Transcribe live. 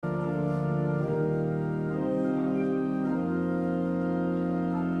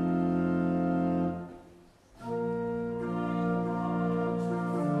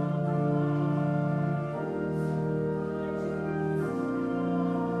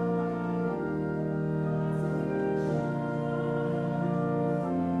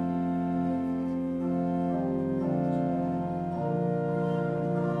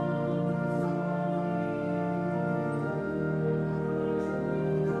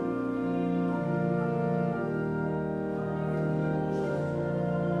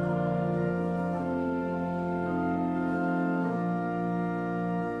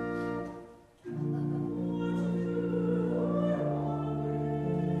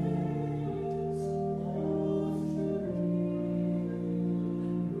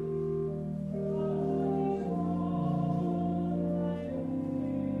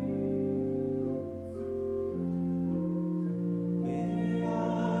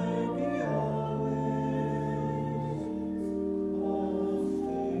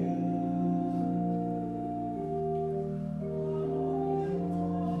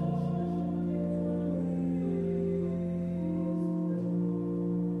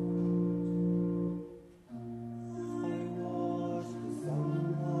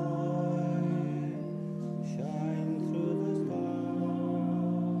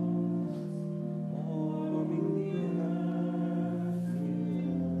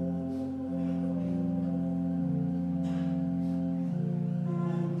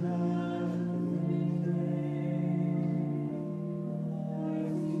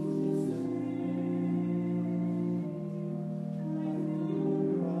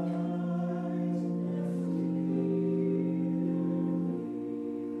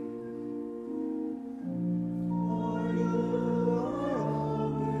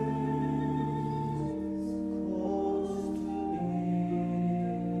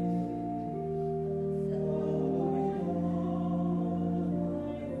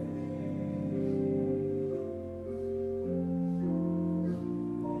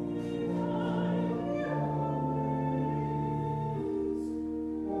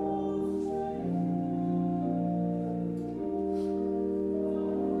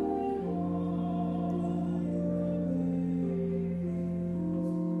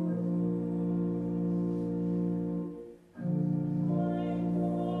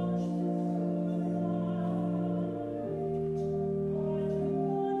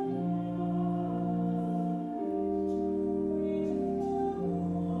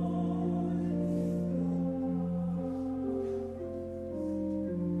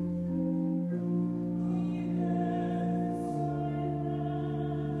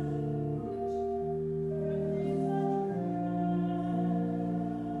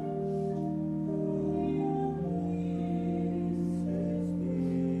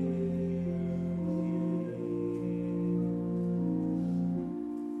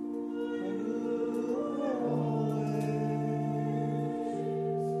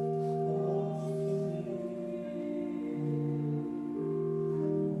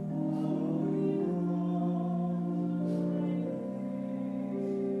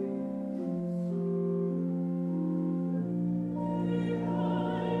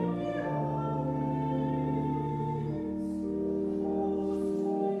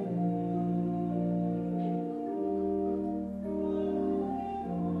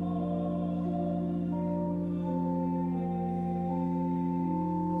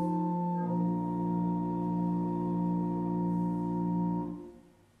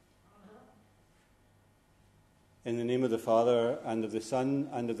In the name of the Father, and of the Son,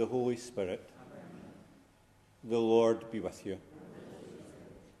 and of the Holy Spirit. Amen. The Lord be with you.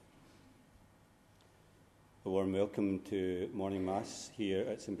 A warm welcome to morning Mass here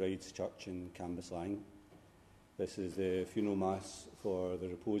at St Bride's Church in Cambuslang. This is the funeral Mass for the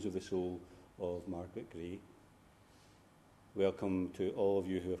repose of the soul of Margaret Gray. Welcome to all of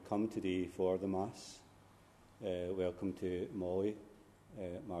you who have come today for the Mass. Welcome to Molly,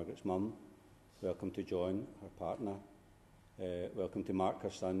 Margaret's mum. Welcome to John, her partner. Welcome to Mark,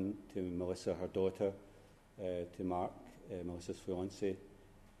 her son. To Melissa, her daughter. To Mark, Melissa's fiancé.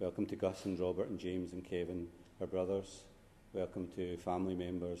 Welcome to Gus and Robert and James and Kevin, her brothers. Welcome to family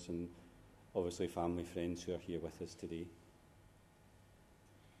members and obviously family friends who are here with us today.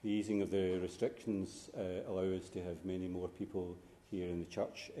 The easing of the restrictions allow us to have many more people here in the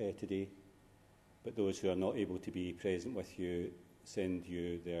church today, but those who are not able to be present with you send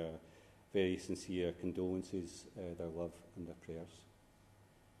you their very sincere condolences, their love and their prayers.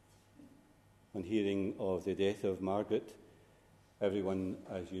 On hearing of the death of Margaret, everyone,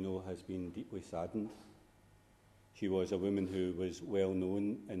 as you know, has been deeply saddened. She was a woman who was well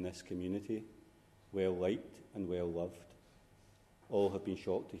known in this community, well liked and well loved. All have been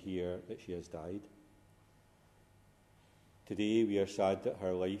shocked to hear that she has died. Today we are sad that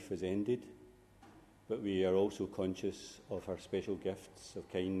her life has ended, but we are also conscious of her special gifts of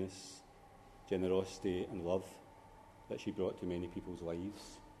kindness, generosity and love that she brought to many people's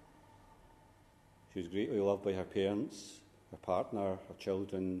lives. She was greatly loved by her parents, her partner, her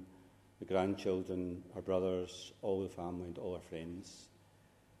children, the grandchildren, her brothers, all the family and all her friends.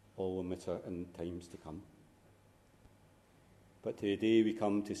 All will miss her in times to come. But today we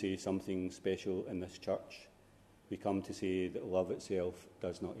come to say something special in this church. We come to say that love itself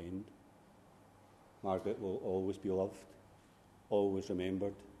does not end. Margaret will always be loved, always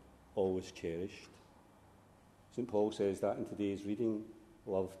remembered, always cherished. St. Paul says that in today's reading,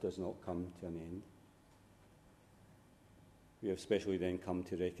 love does not come to an end. We have especially then come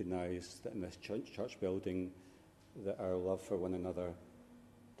to recognise that in this church building that our love for one another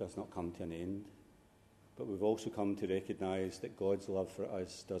does not come to an end. But we've also come to recognise that God's love for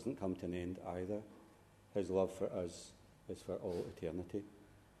us doesn't come to an end either. His love for us is for all eternity.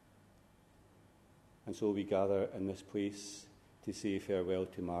 And so we gather in this place to say farewell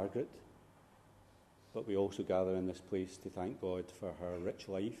to Margaret, but we also gather in this place to thank God for her rich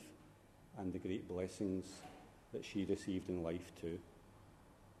life and the great blessings that she received in life too.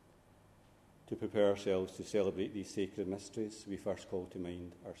 To prepare ourselves to celebrate these sacred mysteries, we first call to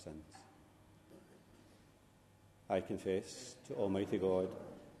mind our sins. I confess to Almighty God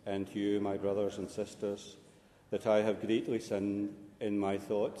and to you, my brothers and sisters, that I have greatly sinned in my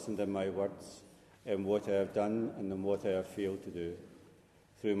thoughts and in my words, in what I have done and in what I have failed to do,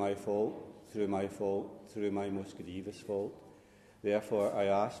 through my most grievous fault. Therefore I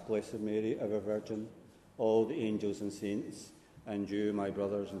ask Blessed Mary, ever Virgin, all the angels and saints, and you, my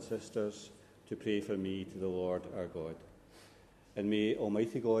brothers and sisters, to pray for me to the Lord our God. And may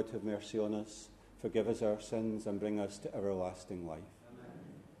Almighty God have mercy on us, forgive us our sins, and bring us to everlasting life. Amen.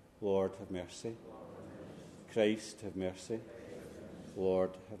 Lord, have mercy. Christ, have mercy.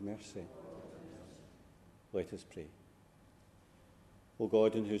 Lord, have mercy. Let us pray. O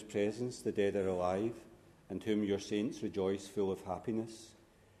God, in whose presence the dead are alive, and whom your saints rejoice full of happiness,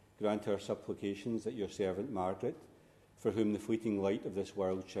 grant our supplications that your servant Margaret, for whom the fleeting light of this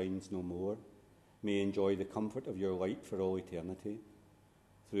world shines no more, may enjoy the comfort of your light for all eternity.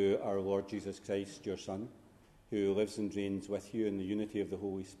 Through our Lord Jesus Christ, your Son, who lives and reigns with you in the unity of the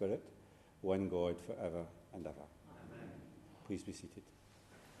Holy Spirit, one God for ever and ever. Amen. Please be seated.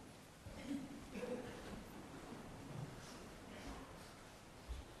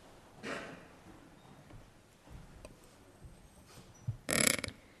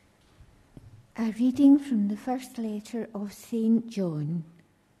 A reading from the first letter of St. John.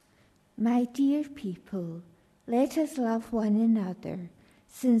 My dear people, let us love one another,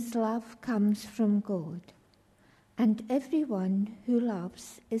 since love comes from God. And everyone who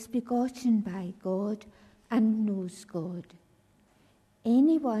loves is begotten by God and knows God.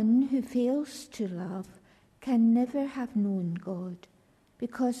 Anyone who fails to love can never have known God,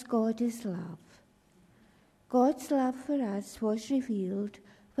 because God is love. God's love for us was revealed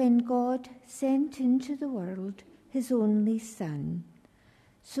when God sent into the world his only Son,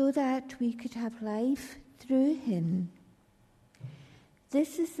 so that we could have life through him.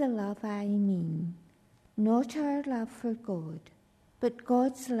 This is the love I mean, not our love for God, but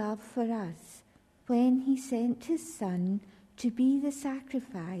God's love for us, when he sent his Son to be the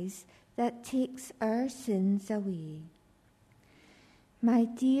sacrifice that takes our sins away. My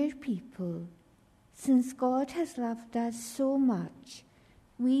dear people, Since God has loved us so much,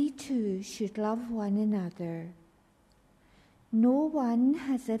 we too should love one another. No one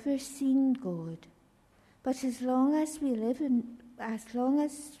has ever seen God, but as long as we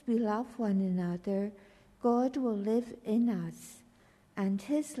love one another, God will live in us, and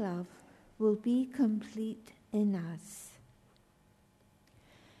his love will be complete in us.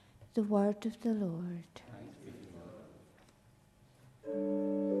 The word of the Lord.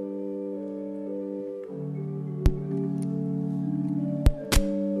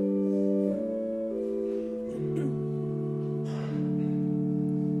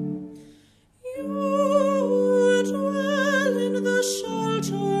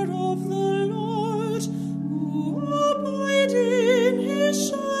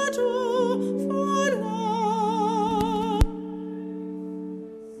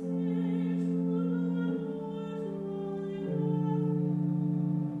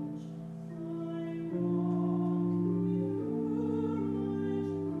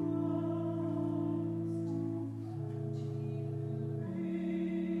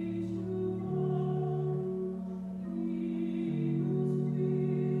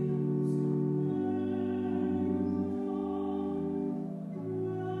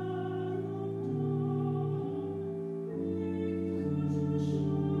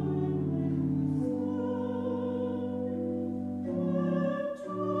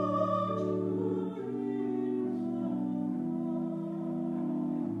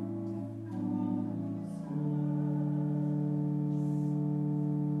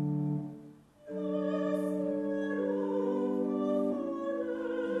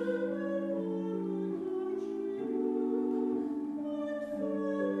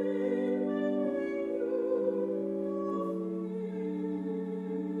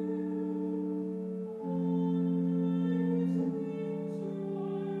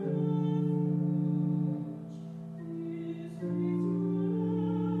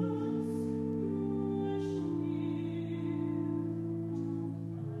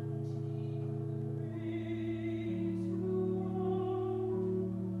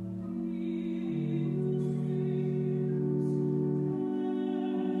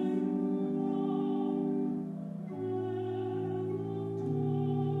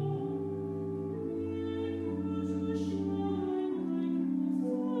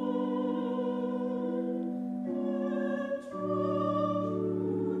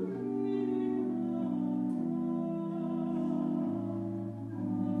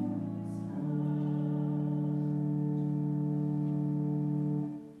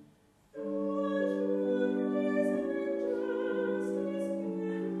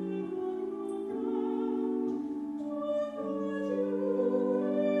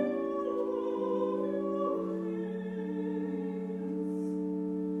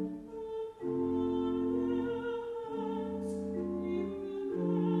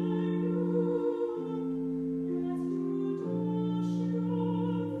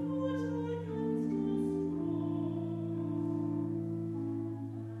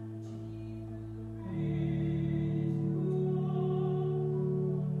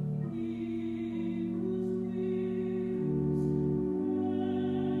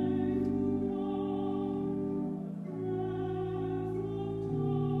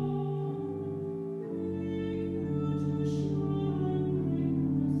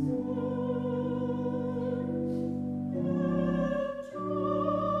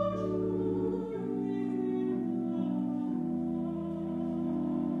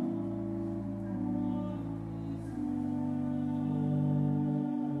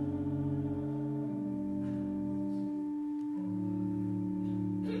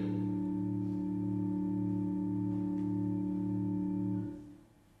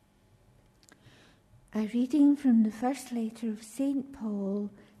 A reading from the first letter of St. Paul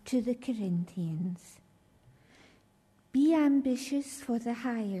to the Corinthians. Be ambitious for the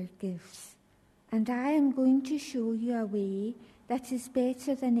higher gifts, and I am going to show you a way that is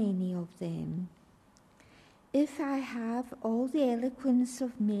better than any of them. If I have all the eloquence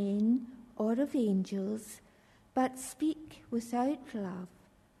of men or of angels, but speak without love,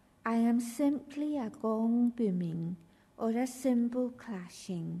 I am simply a gong booming or a cymbal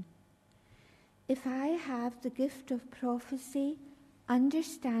clashing. If I have the gift of prophecy,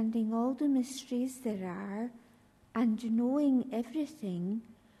 understanding all the mysteries there are, and knowing everything,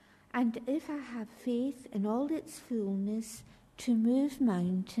 and if I have faith in all its fullness to move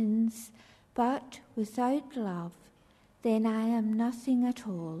mountains, but without love, then I am nothing at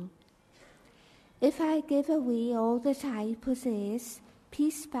all. If I give away all that I possess,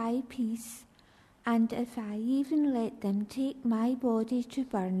 piece by piece, and if I even let them take my body to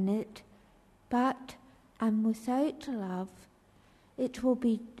burn it, but am without love, it will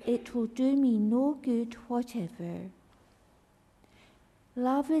do me no good whatever.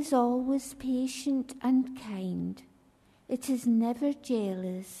 Love is always patient and kind. It is never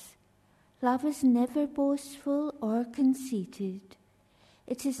jealous. Love is never boastful or conceited.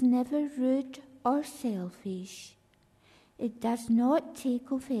 It is never rude or selfish. It does not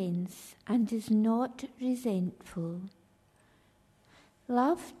take offense and is not resentful.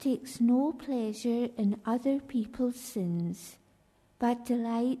 Love takes no pleasure in other people's sins, but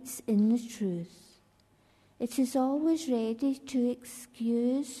delights in the truth. It is always ready to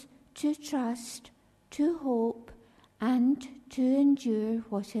excuse, to trust, to hope, and to endure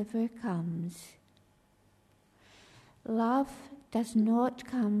whatever comes. Love does not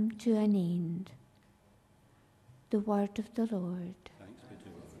come to an end. The word of the Lord. Thanks be to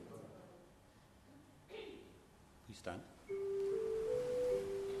God. Please stand.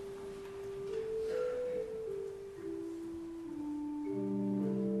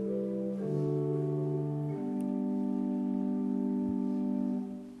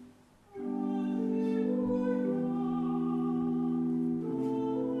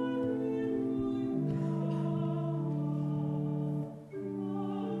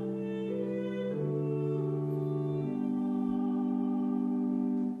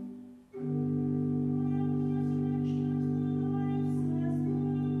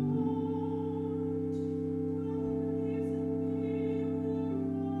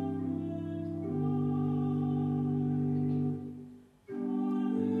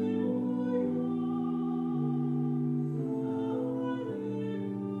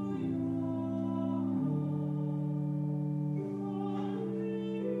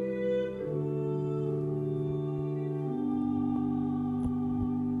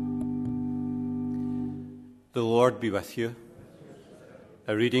 The Lord be with you.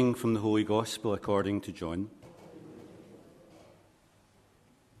 A reading from the Holy Gospel according to John.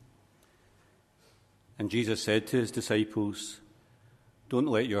 And Jesus said to his disciples, "Don't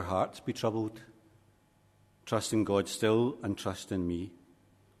let your hearts be troubled. Trust in God still and trust in me.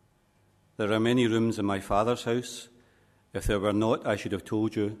 There are many rooms in my Father's house. If there were not, I should have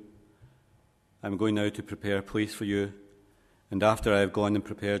told you. I'm going now to prepare a place for you, and after I have gone and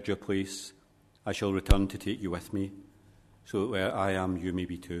prepared your place, I shall return to take you with me, so that where I am, you may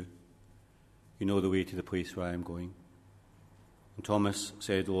be too. You know the way to the place where I am going." And Thomas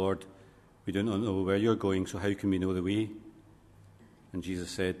said, "Lord, we do not know where you're going, so how can we know the way?" And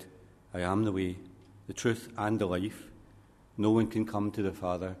Jesus said, "I am the way, the truth, and the life. No one can come to the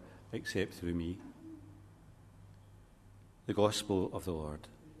Father except through me." The Gospel of the Lord.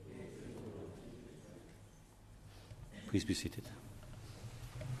 Please be seated.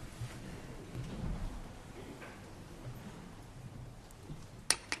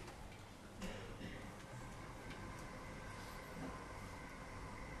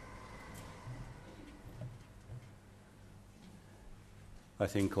 I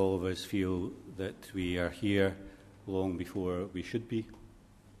think all of us feel that we are here long before we should be.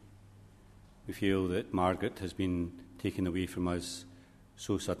 We feel that Margaret has been taken away from us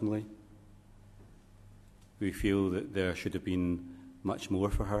so suddenly. We feel that there should have been much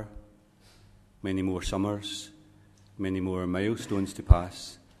more for her, many more summers, many more milestones to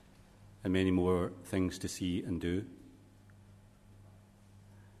pass, and many more things to see and do.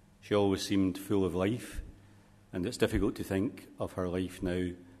 She always seemed full of life, and it's difficult to think of her life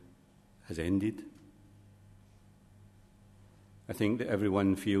now has ended. I think that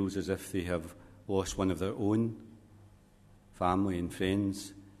everyone feels as if they have lost one of their own, family and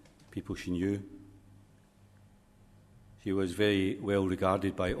friends, people she knew. She was very well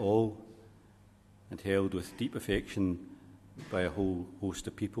regarded by all and held with deep affection by a whole host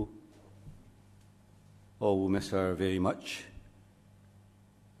of people. All will miss her very much.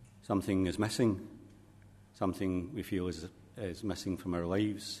 Something is missing. Something we feel is missing from our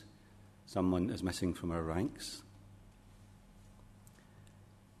lives. Someone is missing from our ranks.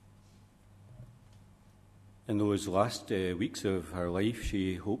 In those last weeks of her life,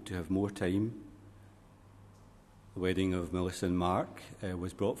 she hoped to have more time. The wedding of Melissa and Mark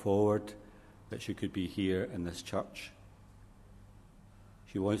was brought forward that she could be here in this church.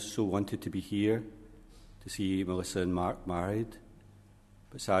 She also wanted to be here to see Melissa and Mark married,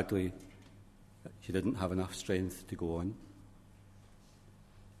 but sadly, she didn't have enough strength to go on.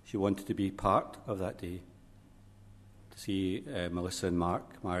 She wanted to be part of that day, to see Melissa and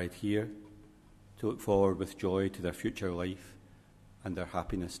Mark married here, to look forward with joy to their future life and their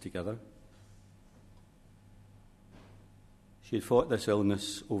happiness together. She had fought this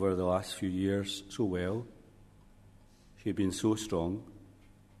illness over the last few years so well. She had been so strong.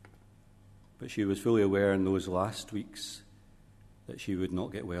 But she was fully aware in those last weeks that she would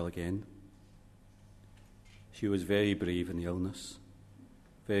not get well again. She was very brave in the illness,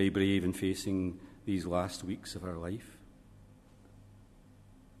 very brave in facing these last weeks of her life.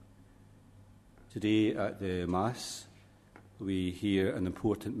 Today at the Mass, we hear an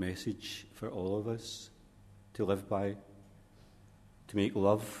important message for all of us to live by, to make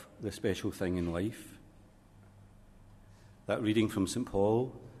love the special thing in life. That reading from St.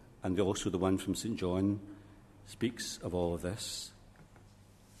 Paul and also the one from St. John speaks of all of this.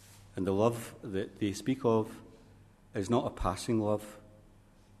 And the love that they speak of is not a passing love,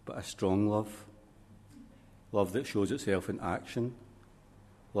 but a strong love. Love that shows itself in action.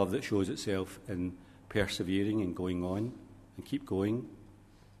 Love that shows itself in persevering and going on and keep going.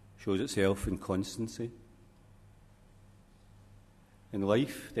 Shows itself in constancy. In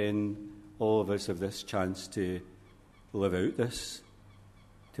life, then, all of us have this chance to live out this,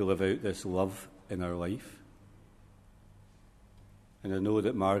 love in our life. And I know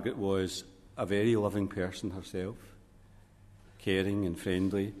that Margaret was a very loving person herself, caring and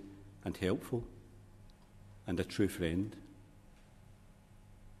friendly and helpful, and a true friend.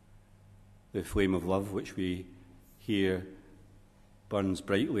 The flame of love which we hear burns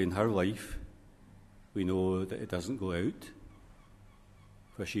brightly in her life. We know that it doesn't go out,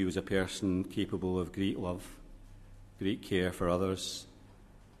 for she was a person capable of great love, great care for others,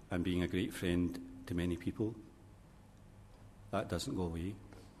 and being a great friend to many people. That doesn't go away.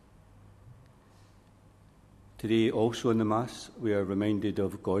 Today, also in the Mass, we are reminded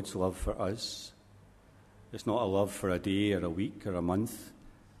of God's love for us. It's not a love for a day or a week or a month,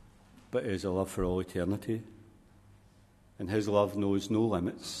 but it is a love for all eternity. And his love knows no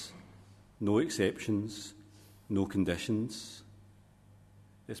limits, no exceptions, no conditions.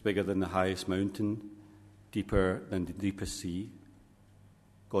 It's bigger than the highest mountain, deeper than the deepest sea.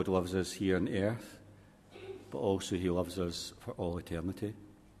 God loves us here on earth, but also he loves us for all eternity.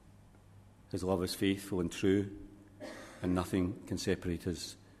 His love is faithful and true, and nothing can separate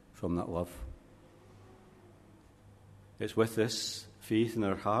us from that love. It's with this faith in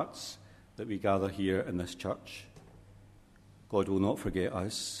our hearts that we gather here in this church. God will not forget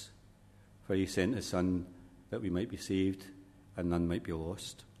us, for he sent his Son that we might be saved and none might be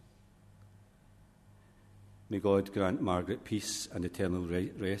lost. May God grant Margaret peace and eternal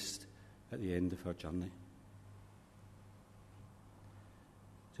rest at the end of her journey.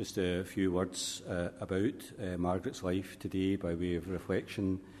 Just a few words about Margaret's life today by way of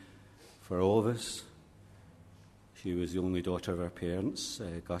reflection for all of us. She was the only daughter of her parents,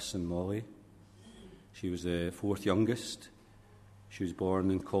 Gus and Molly. She was the fourth youngest. She was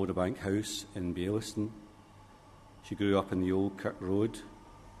born in Calderbank House in Baillieston. She grew up in the Old Kirk Road.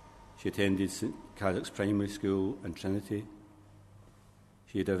 She attended St Cadoc's Primary School and Trinity.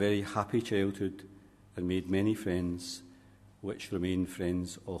 She had a very happy childhood and made many friends, which remained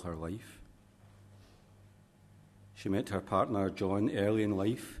friends all her life. She met her partner John early in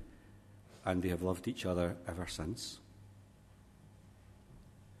life, and they have loved each other ever since.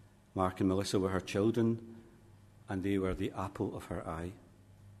 Mark and Melissa were her children, and they were the apple of her eye.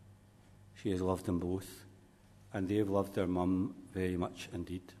 She has loved them both, and they have loved their mum very much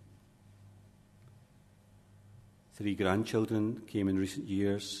indeed. 3 grandchildren came in recent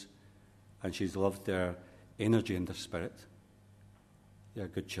years, and she's loved their energy and their spirit. They are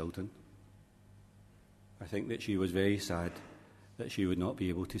good children. I think that she was very sad that she would not be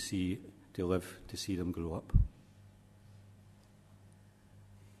able to live to see them grow up.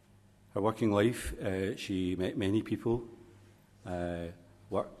 Her working life, she met many people,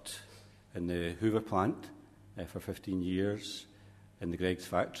 worked in the Hoover plant for 15 years, in the Greggs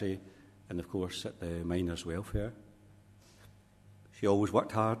factory, and of course at the miners' welfare. She always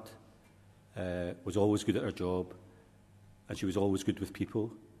worked hard, was always good at her job, and she was always good with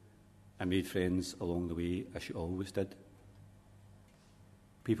people and made friends along the way, as she always did.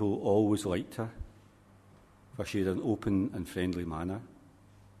 People always liked her, for she had an open and friendly manner.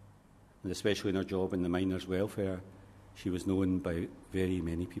 And especially in her job in the miners' welfare, she was known by very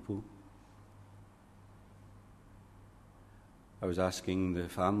many people. I was asking the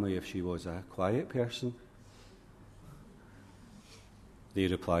family if she was a quiet person. They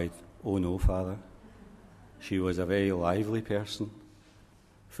replied, "Oh no, Father. She was a very lively person,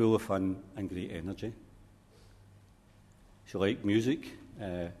 full of fun and great energy." She liked music,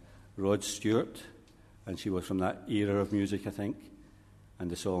 Rod Stewart, and she was from that era of music, I think, and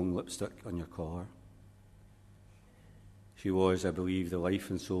the song Lipstick on Your Collar. She was, I believe, the life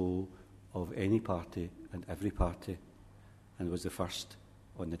and soul of any party and every party, and was the first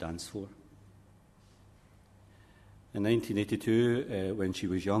on the dance floor. In 1982, when she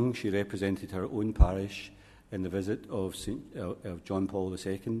was young, she represented her own parish in the visit of John Paul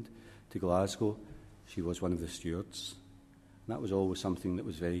II to Glasgow. She was one of the stewards. And that was always something that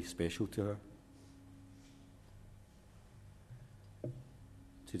was very special to her.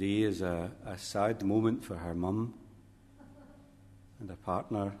 Today is a sad moment for her mum and her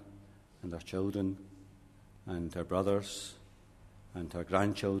partner and her children and her brothers and her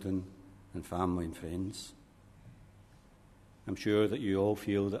grandchildren and family and friends. I'm sure that you all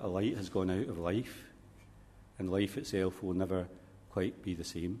feel that a light has gone out of life, and life itself will never quite be the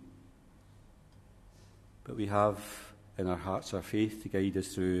same. But we have in our hearts our faith to guide us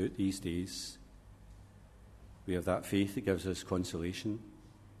through these days. We have that faith that gives us consolation.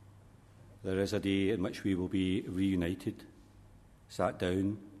 There is a day in which we will be reunited, sat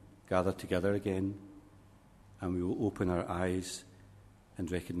down, gathered together again, and we will open our eyes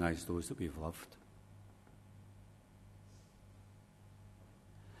and recognise those that we've loved.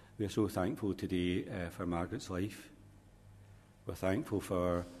 We are so thankful today for Margaret's life. We're thankful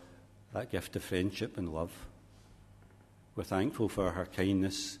for that gift of friendship and love. We're thankful for her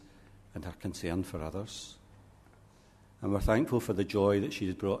kindness and her concern for others. And we're thankful for the joy that she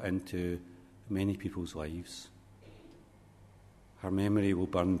has brought into many people's lives. Her memory will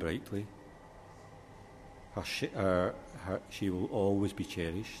burn brightly. She will always be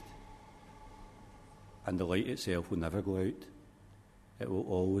cherished. And the light itself will never go out. It will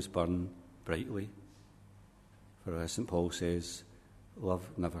always burn brightly. For as St. Paul says, love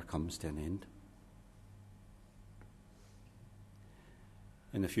never comes to an end.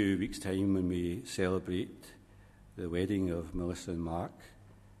 In a few weeks' time, when we celebrate the wedding of Melissa and Mark,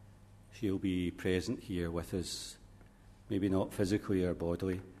 she'll be present here with us, maybe not physically or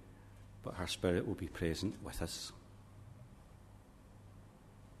bodily, but her spirit will be present with us.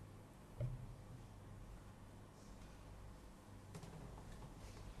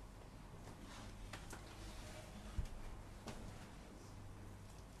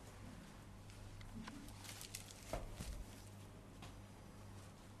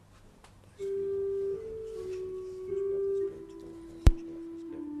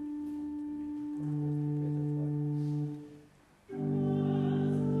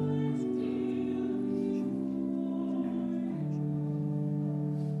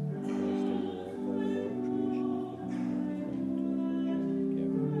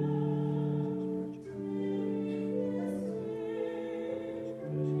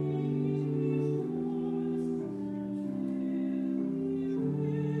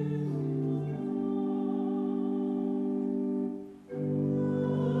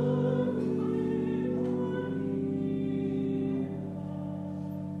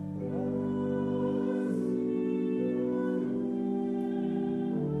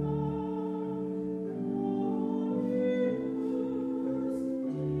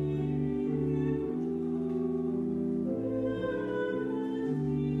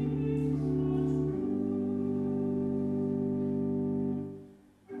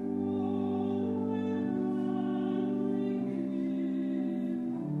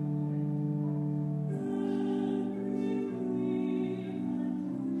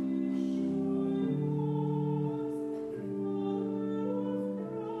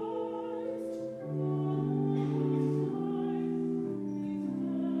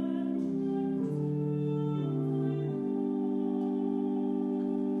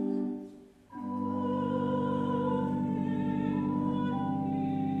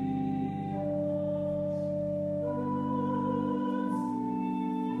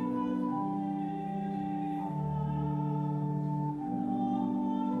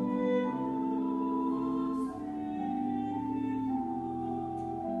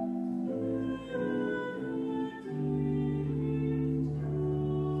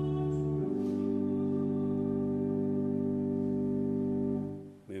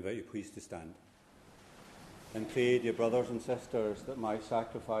 Please to stand. And pray, dear brothers and sisters, that my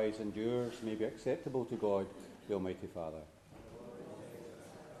sacrifice and yours may be acceptable to God, the Almighty Father.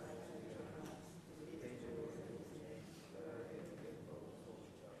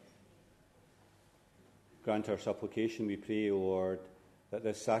 Grant our supplication, we pray, O Lord, that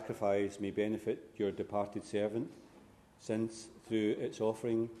this sacrifice may benefit your departed servant, since through its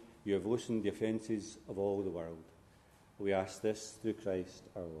offering you have loosened the offences of all the world. We ask this through Christ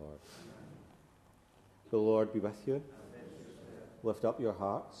our Lord. The Lord be with you. Lift up your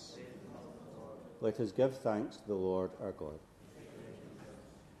hearts. Let us give thanks to the Lord our God.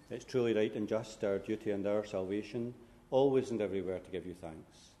 It's truly right and just, our duty and our salvation, always and everywhere to give you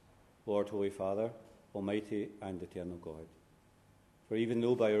thanks. Lord, Holy Father, Almighty and eternal God. For even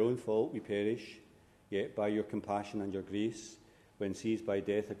though by our own fault we perish, Yet by your compassion and your grace, when seized by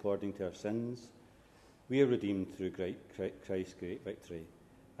death according to our sins, we are redeemed through Christ's great victory,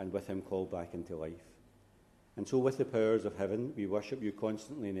 and with him called back into life. And so with the powers of heaven, we worship you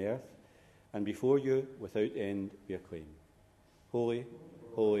constantly in earth, and before you, without end, we acclaim. Holy,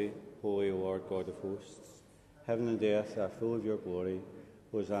 holy, holy Lord God of hosts, heaven and earth are full of your glory.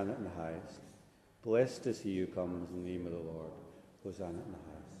 Hosanna in the highest. Blessed is he who comes in the name of the Lord. Hosanna in the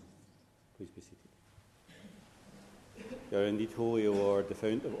highest. Please be seated. You are indeed holy, O Lord, the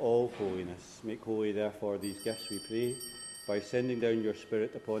fount of all holiness. Make holy, therefore, these gifts, we pray, by sending down your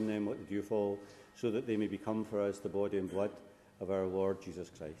Spirit upon them like the dewfall, so that they may become for us the body and blood of our Lord Jesus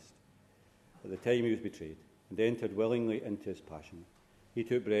Christ. At the time he was betrayed and entered willingly into his passion, he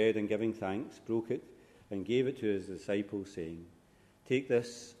took bread and, giving thanks, broke it and gave it to his disciples, saying, "Take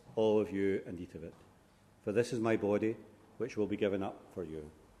this, all of you, and eat of it, for this is my body, which will be given up for you."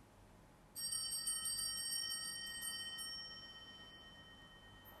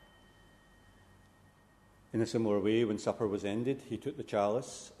 In a similar way, when supper was ended, he took the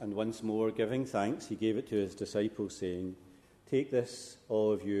chalice, and once more, giving thanks, he gave it to his disciples, saying, "Take this,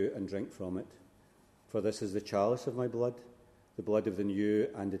 all of you, and drink from it, for this is the chalice of my blood, the blood of the new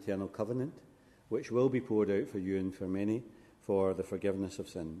and eternal covenant, which will be poured out for you and for many for the forgiveness of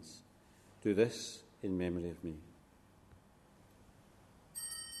sins. Do this in memory of me."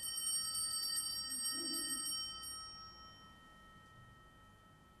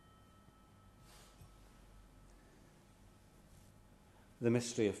 The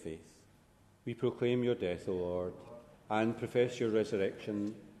mystery of faith. We proclaim your death, O Lord, and profess your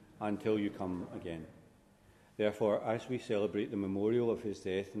resurrection until you come again. Therefore, as we celebrate the memorial of his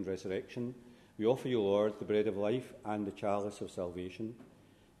death and resurrection, we offer you, Lord, the bread of life and the chalice of salvation,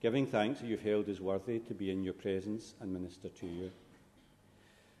 giving thanks that you've held us worthy to be in your presence and minister to you.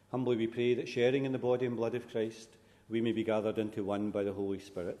 Humbly we pray that, sharing in the body and blood of Christ, we may be gathered into one by the Holy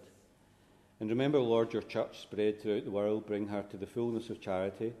Spirit. And remember, Lord, your church spread throughout the world. Bring her to the fullness of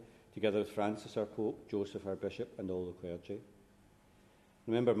charity, together with Francis our Pope, Joseph our Bishop, and all the clergy.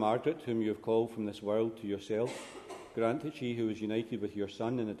 Remember Margaret, whom you have called from this world to yourself. Grant that she, who was united with your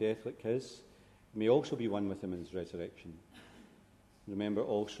Son in a death like his, may also be one with him in his resurrection. Remember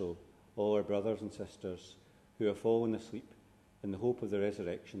also all our brothers and sisters who have fallen asleep in the hope of the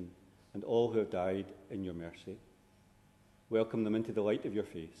resurrection, and all who have died in your mercy. Welcome them into the light of your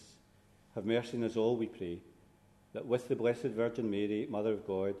face. Have mercy on us all, we pray, that with the Blessed Virgin Mary, Mother of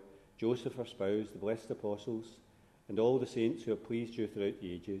God, Joseph our spouse, the blessed apostles, and all the saints who have pleased you throughout the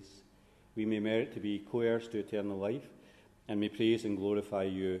ages, we may merit to be co-heirs to eternal life, and may praise and glorify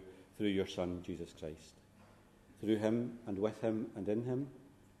you through your Son, Jesus Christ. Through him, and with him, and in him,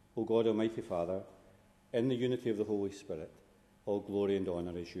 O God, Almighty Father, in the unity of the Holy Spirit, all glory and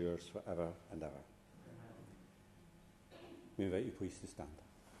honour is yours for ever and ever. We invite you please to stand.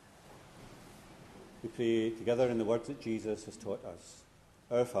 We pray together in the words that Jesus has taught us.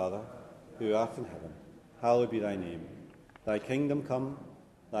 Our Father, who art in heaven, hallowed be thy name. Thy kingdom come,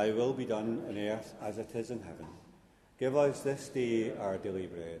 thy will be done on earth as it is in heaven. Give us this day our daily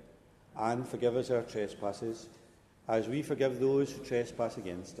bread, and forgive us our trespasses, as we forgive those who trespass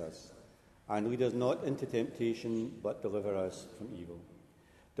against us. And lead us not into temptation, but deliver us from evil.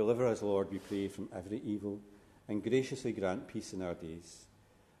 Deliver us, Lord, we pray, from every evil, and graciously grant peace in our days,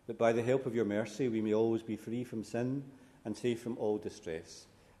 that by the help of your mercy we may always be free from sin and safe from all distress,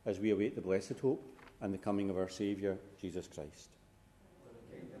 as we await the blessed hope and the coming of our Saviour, Jesus Christ.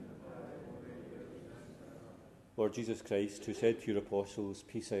 Lord Jesus Christ, who said to your apostles,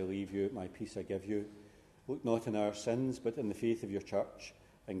 "Peace I leave you, my peace I give you," look not on our sins, but in the faith of your church,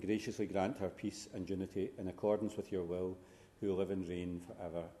 and graciously grant her peace and unity in accordance with your will, who live and reign for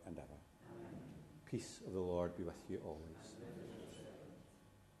ever and ever. Amen. Peace of the Lord be with you always.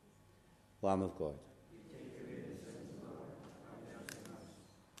 Lamb of God.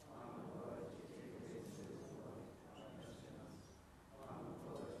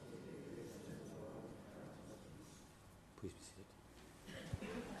 Please be seated.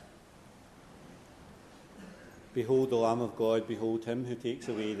 Behold the Lamb of God, behold him who takes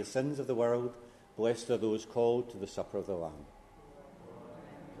away the sins of the world. Blessed are those called to the supper of the Lamb.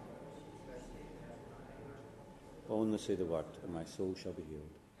 Only say the word, and my soul shall be healed.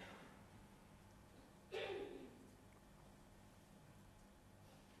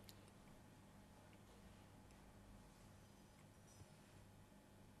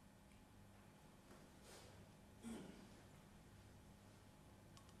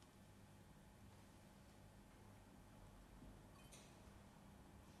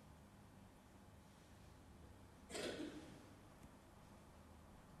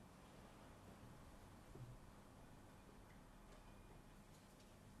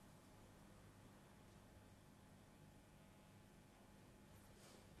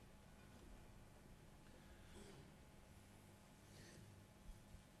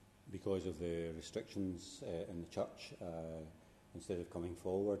 because of the restrictions in the church, instead of coming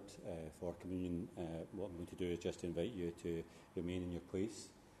forward for communion, what I'm going to do is just invite you to remain in your place.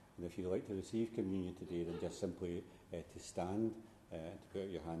 And if you'd like to receive communion today, then just simply to stand and to put out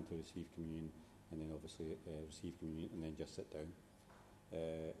your hand to receive communion, and then obviously receive communion and then just sit down.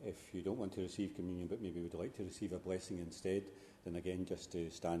 If you don't want to receive communion but maybe would like to receive a blessing instead, then again just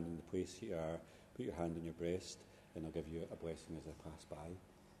to stand in the place you are, put your hand on your breast, and I'll give you a blessing as I pass by.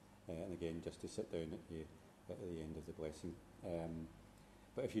 And again just to sit down at the end of the blessing.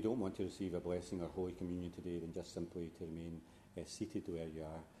 But if you don't want to receive a blessing or Holy Communion today, then just simply to remain seated where you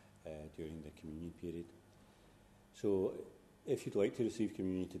are during the communion period. So if you'd like to receive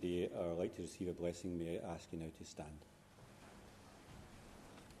communion today or like to receive a blessing, may I ask you now to stand.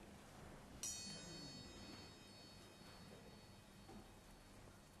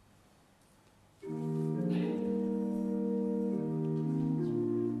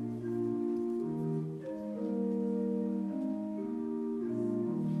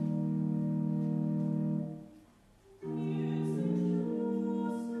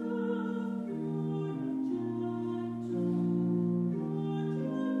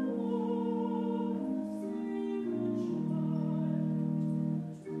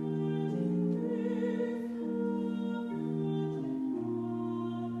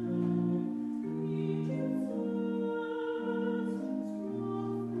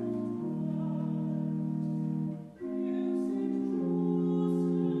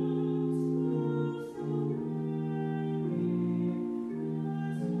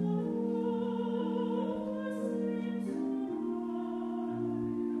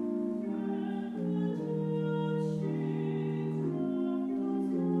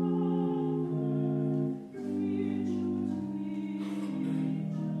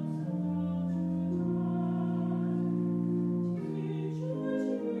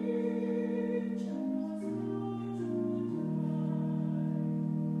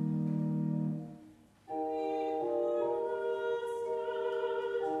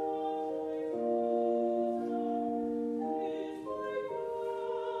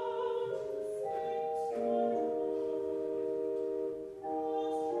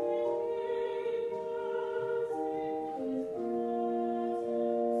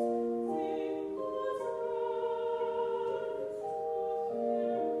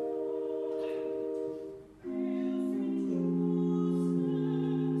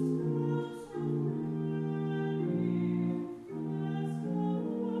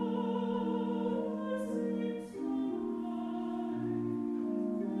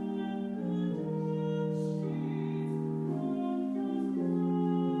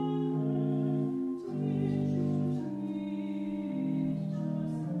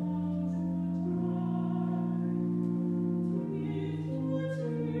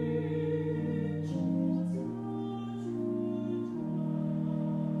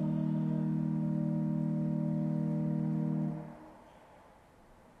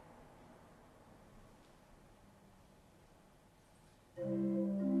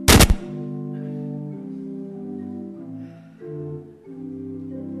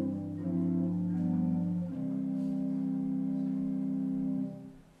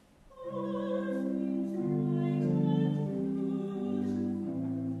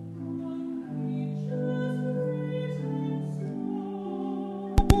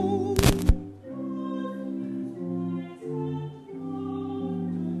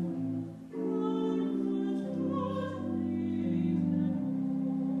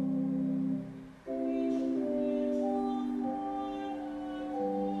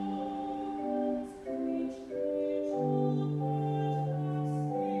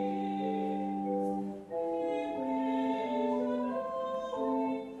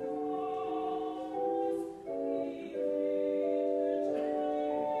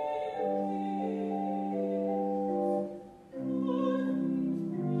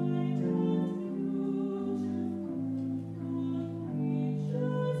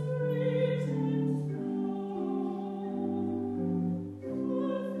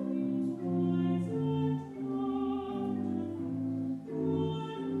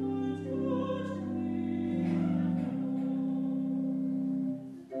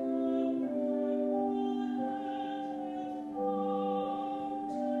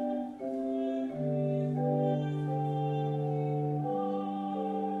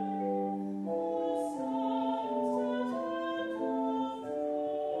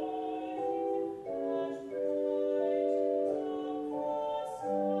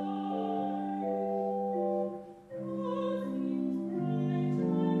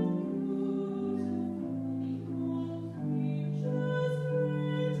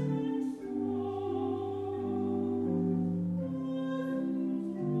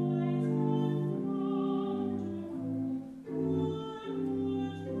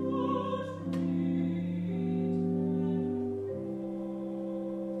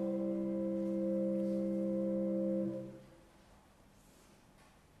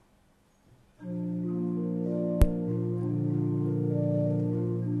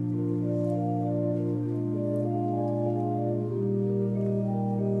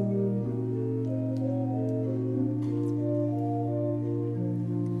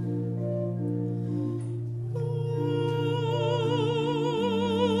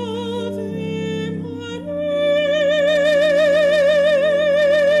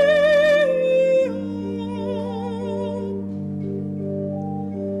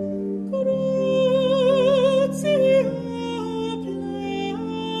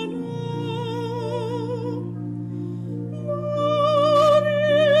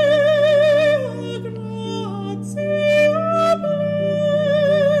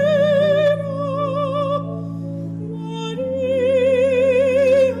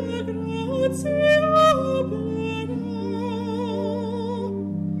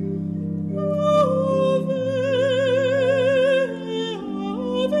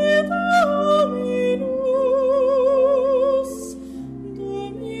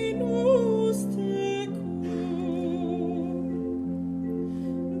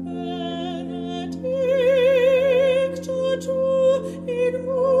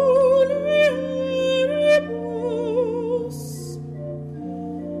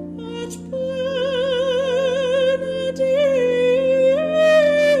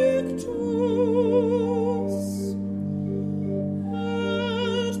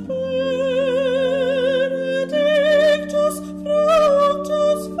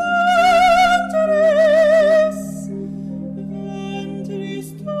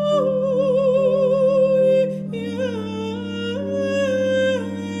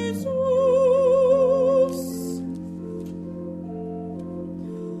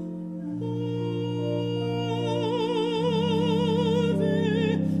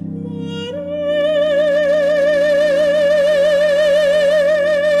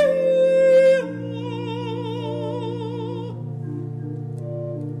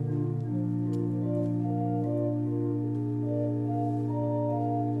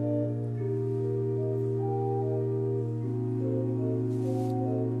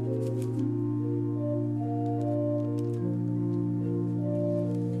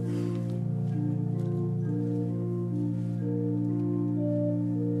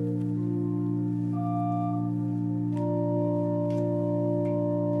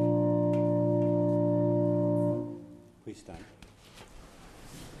 stand.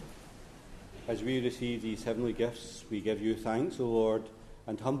 As we receive these heavenly gifts, we give you thanks, O Lord,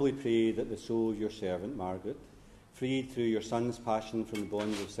 and humbly pray that the soul of your servant Margaret, freed through your Son's passion from the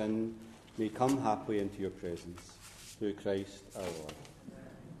bonds of sin, may come happily into your presence. Through Christ our Lord.